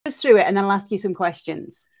us through it, and then I'll ask you some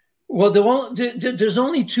questions. Well, there's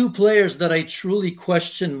only two players that I truly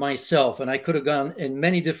question myself, and I could have gone in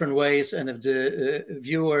many different ways. And if the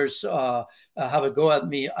viewers have a go at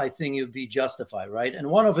me, I think it would be justified, right? And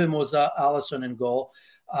one of them was Alisson in goal.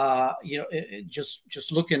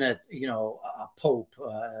 Just looking at Pope,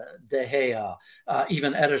 De Gea,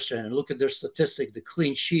 even Ederson, and look at their statistic, the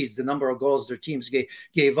clean sheets, the number of goals their teams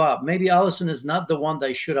gave up. Maybe Alisson is not the one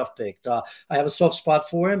that I should have picked. I have a soft spot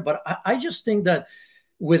for him, but I just think that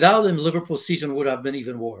without him, Liverpool's season would have been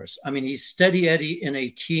even worse. I mean, he's steady Eddie in a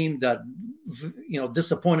team that,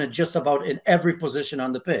 disappointed just about in every position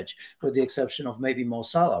on the pitch, with the exception of maybe Mo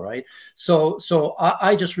Salah, right? So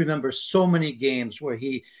I just remember so many games where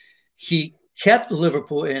he kept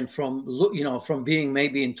Liverpool in from being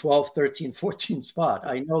maybe in 12, 13, 14 spot.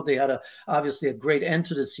 I know they had obviously a great end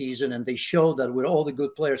to the season, and they showed that with all the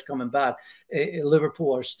good players coming back,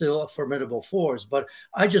 Liverpool are still a formidable force. But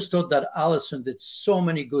I just thought that Alisson did so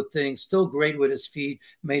many good things, still great with his feet,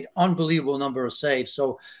 made unbelievable number of saves.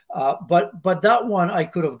 So, but that one, I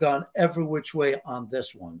could have gone every which way on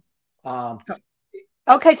this one.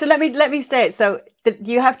 Okay, so let me say it. So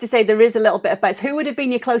you have to say there is a little bit of bias. Who would have been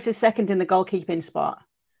your closest second in the goalkeeping spot?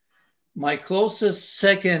 My closest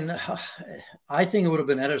second, I think it would have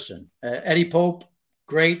been Ederson. Eddie Pope,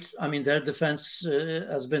 great. I mean, their defense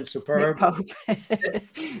has been superb.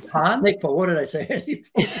 Nick Pope. What did I say? Eddie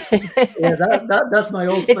Pope. Yeah, that's my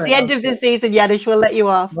old friend. It's the end of the season, Janusz. We'll let you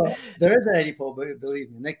off. Well, there is an Eddie Pope,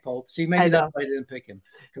 believe me. Nick Pope. See, maybe that's why I didn't pick him,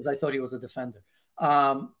 because I thought he was a defender.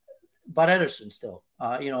 But Ederson still,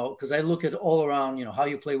 because I look at all around, how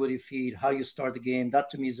you play with your feet, how you start the game. That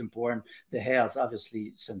to me is important. The hair is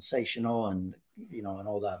obviously sensational, and and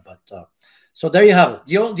all that. But so there you have it.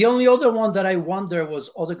 The only other one that I wonder was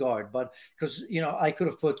Odegaard, but because I could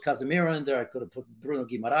have put Casemiro in there, I could have put Bruno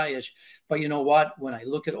Guimaraes. But you know what? When I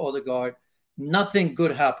look at Odegaard, nothing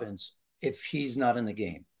good happens if he's not in the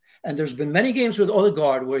game. And there's been many games with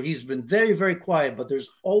Odegaard where he's been very, very quiet, but there's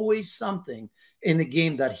always something in the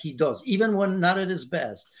game that he does, even when not at his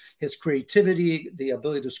best. His creativity, the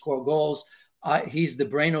ability to score goals. He's the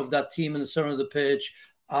brain of that team in the center of the pitch.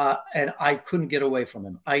 And I couldn't get away from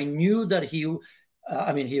him. I knew that he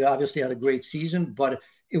obviously had a great season, but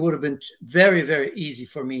it would have been very, very easy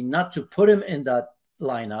for me not to put him in that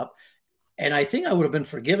lineup. And I think I would have been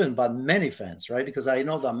forgiven by many fans, right? Because I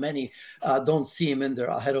know that many don't see him in there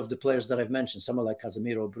ahead of the players that I've mentioned, someone like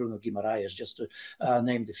Casemiro, Bruno Guimaraes, just to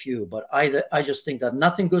name the few. But I just think that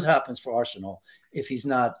nothing good happens for Arsenal if he's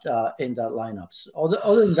not in that lineup.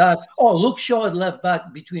 Other than that, Luke Shaw at left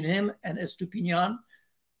back, between him and Estupiñán,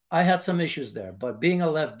 I had some issues there. But being a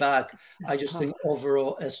left back, I just think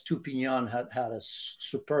overall Estupiñán had a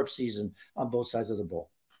superb season on both sides of the ball.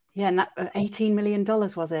 Yeah, and that $18 million,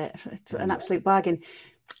 was it? It's an absolute bargain.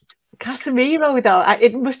 Casemiro, though,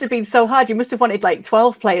 it must have been so hard. You must have wanted like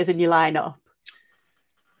 12 players in your lineup.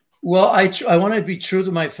 Well, I want to be true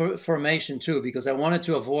to my formation too, because I wanted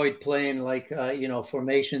to avoid playing like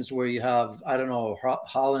formations where you have, I don't know,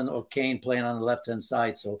 Haaland or Kane playing on the left-hand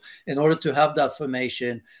side. So in order to have that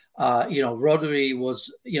formation, Rodri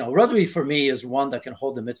for me is one that can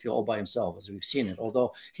hold the midfield all by himself, as we've seen it.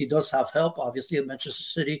 Although he does have help, obviously, at Manchester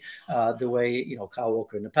City, the way Kyle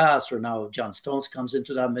Walker in the past, or now John Stones comes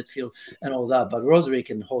into that midfield and all that. But Rodri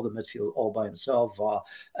can hold the midfield all by himself,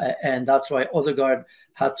 and that's why Odegaard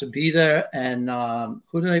had to be there. And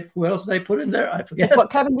who else did I put in there? I forget.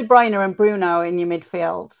 What, Kevin De Bruyne and Bruno in your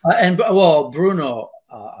midfield? Bruno.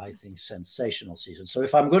 I think sensational season. So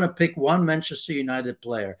if I'm going to pick one Manchester United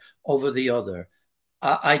player over the other,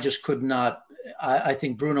 I just could not. I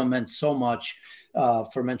think Bruno meant so much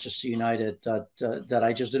for Manchester United that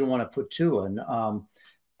I just didn't want to put two. And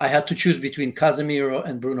I had to choose between Casemiro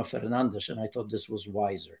and Bruno Fernandes, and I thought this was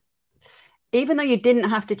wiser. Even though you didn't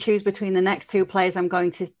have to choose between the next two players I'm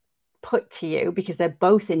going to put to you, because they're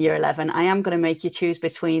both in your 11, I am going to make you choose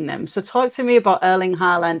between them. So talk to me about Erling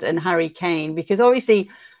Haaland and Harry Kane, because obviously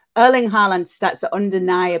Erling Haaland's stats are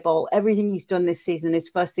undeniable. Everything he's done this season, his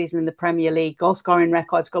first season in the Premier League, goal scoring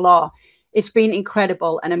records galore. It's been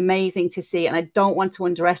incredible and amazing to see, and I don't want to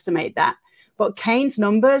underestimate that. But Kane's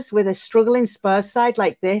numbers with a struggling Spurs side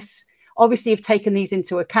like this, obviously you've taken these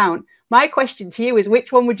into account. My question to you is,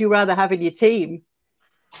 which one would you rather have in your team?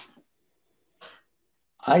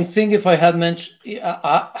 I think if I had mentioned,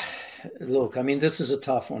 look, I mean, this is a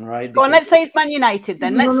tough one, right? Go on, let's say it's Man United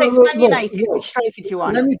then. Let's say it's Man United. Which striker do you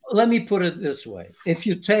want? Let me put it this way. If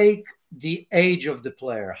you take the age of the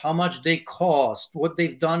player, how much they cost, what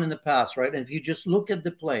they've done in the past, right? And if you just look at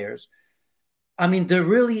the players, I mean, there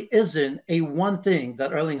really isn't a one thing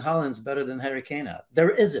that Erling Haaland's better than Harry Kane at.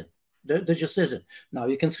 There isn't. There just isn't. Now,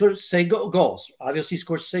 you can say goals. Obviously, he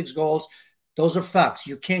scored 6 goals. Those are facts.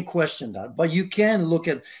 You can't question that. But you can look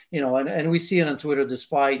at, and we see it on Twitter, this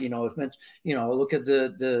fight, look at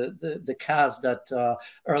the cast that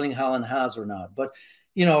Erling Haaland has or not. But,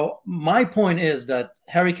 my point is that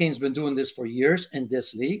Harry Kane's been doing this for years in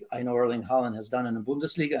this league. I know Erling Haaland has done it in the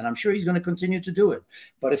Bundesliga, and I'm sure he's going to continue to do it.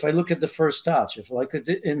 But if I look at the first touch, if I look at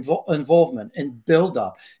the involvement and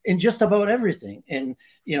build-up in just about everything, and,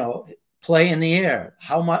 play in the air,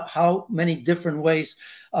 how many different ways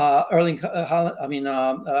Harry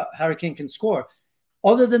Kane can score,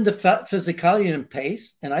 other than the physicality and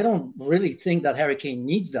pace. And I don't really think that Harry Kane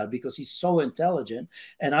needs that, because he's so intelligent.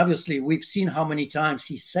 And obviously, we've seen how many times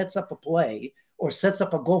he sets up a play or sets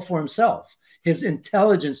up a goal for himself. His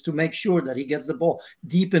intelligence to make sure that he gets the ball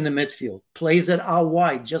deep in the midfield, plays it out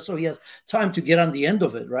wide just so he has time to get on the end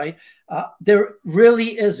of it, right? There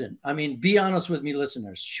really isn't. I mean, be honest with me,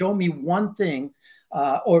 listeners. Show me one thing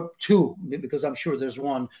or two, because I'm sure there's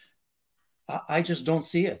one. I just don't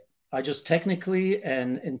see it. I just technically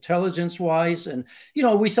and intelligence-wise, and,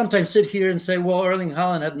 we sometimes sit here and say, well, Erling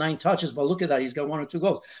Haaland had 9 touches, but look at that, he's got 1 or 2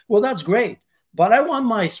 goals. Well, that's great. But I want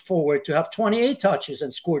my forward to have 28 touches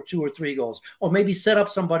and score 2 or 3 goals, or maybe set up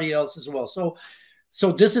somebody else as well.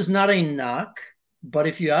 So this is not a knock, but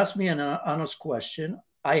if you ask me an honest question,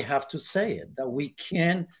 I have to say it, that we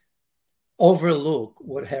can't overlook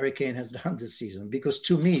what Harry Kane has done this season, because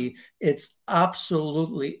to me, it's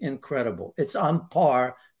absolutely incredible. It's on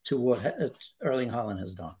par to what Erling Haaland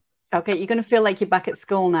has done. Okay, you're going to feel like you're back at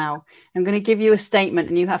school now. I'm going to give you a statement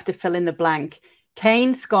and you have to fill in the blank.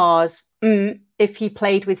 Kane scores if he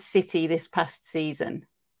played with City this past season.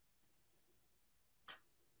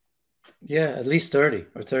 Yeah, at least 30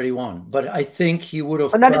 or 31. But I think he would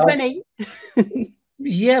have. Well, not as many.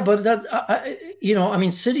 Yeah, but that's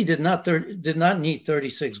City did not need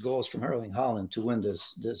 36 goals from Erling Haaland to win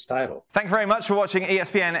this title. Thank you very much for watching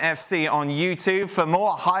ESPN FC on YouTube. For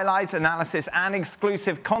more highlights, analysis, and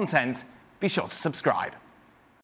exclusive content, be sure to subscribe.